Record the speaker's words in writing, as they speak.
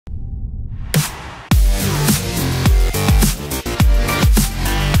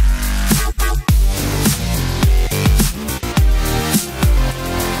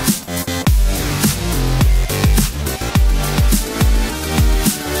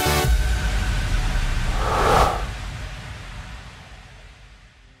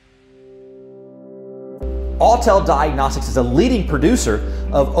Autel Diagnostics is a leading producer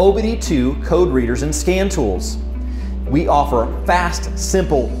of OBD II code readers and scan tools. We offer fast,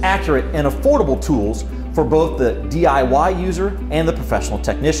 simple, accurate, and affordable tools for both the DIY user and the professional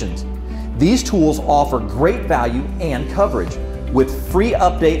technicians. These tools offer great value and coverage with free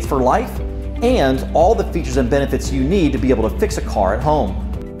updates for life and all the features and benefits you need to be able to fix a car at home.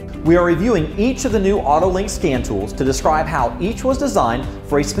 We are reviewing each of the new Autolink scan tools to describe how each was designed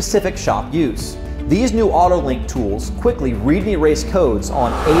for a specific shop use. These new Autolink tools quickly read and erase codes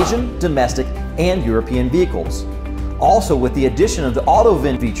on Asian, domestic, and European vehicles. Also, with the addition of the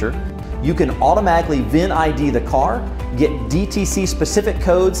AutoVIN feature, you can automatically VIN ID the car, get DTC specific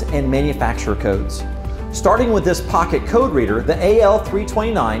codes and manufacturer codes. Starting with this pocket code reader, the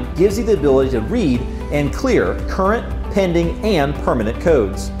AL329 gives you the ability to read and clear current, pending, and permanent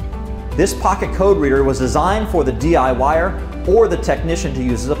codes. This pocket code reader was designed for the DIYer or the technician to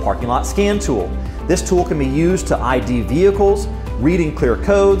use as a parking lot scan tool. This tool can be used to ID vehicles, read and clear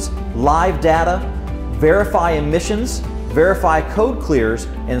codes, live data, verify emissions, verify code clears,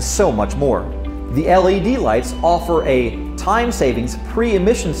 and so much more. The LED lights offer a time savings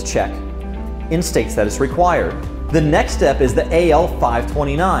pre-emissions check in states that it's required. The next step is the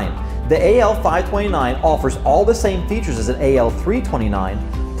AL529. The AL529 offers all the same features as an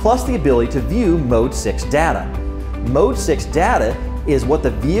AL329, plus the ability to view Mode 6 data. Mode 6 data is what the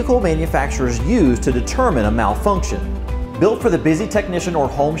vehicle manufacturers use to determine a malfunction. Built for the busy technician or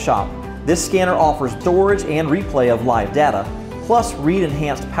home shop, this scanner offers storage and replay of live data, plus read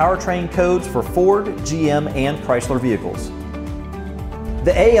enhanced powertrain codes for Ford, GM, and Chrysler vehicles.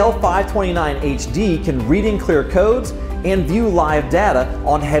 The AL529 HD can read and clear codes and view live data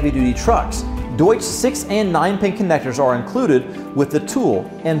on heavy-duty trucks. Deutsch 6 and 9-pin connectors are included with the tool,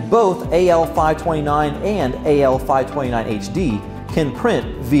 and both AL529 and AL529 HD can print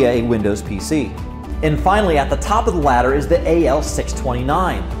via a Windows PC. And finally, at the top of the ladder is the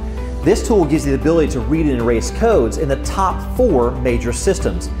AL629. This tool gives you the ability to read and erase codes in the top 4 major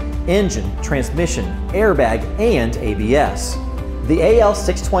systems: engine, transmission, airbag, and ABS. The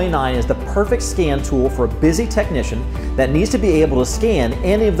AL629 is the perfect scan tool for a busy technician that needs to be able to scan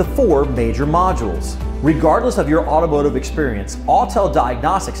any of the 4 major modules. Regardless of your automotive experience, Autel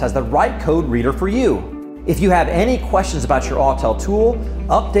Diagnostics has the right code reader for you. If you have any questions about your Autel tool,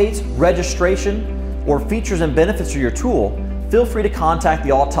 updates, registration, or features and benefits of your tool, feel free to contact the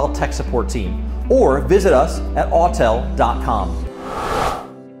Autel tech support team or visit us at autel.com.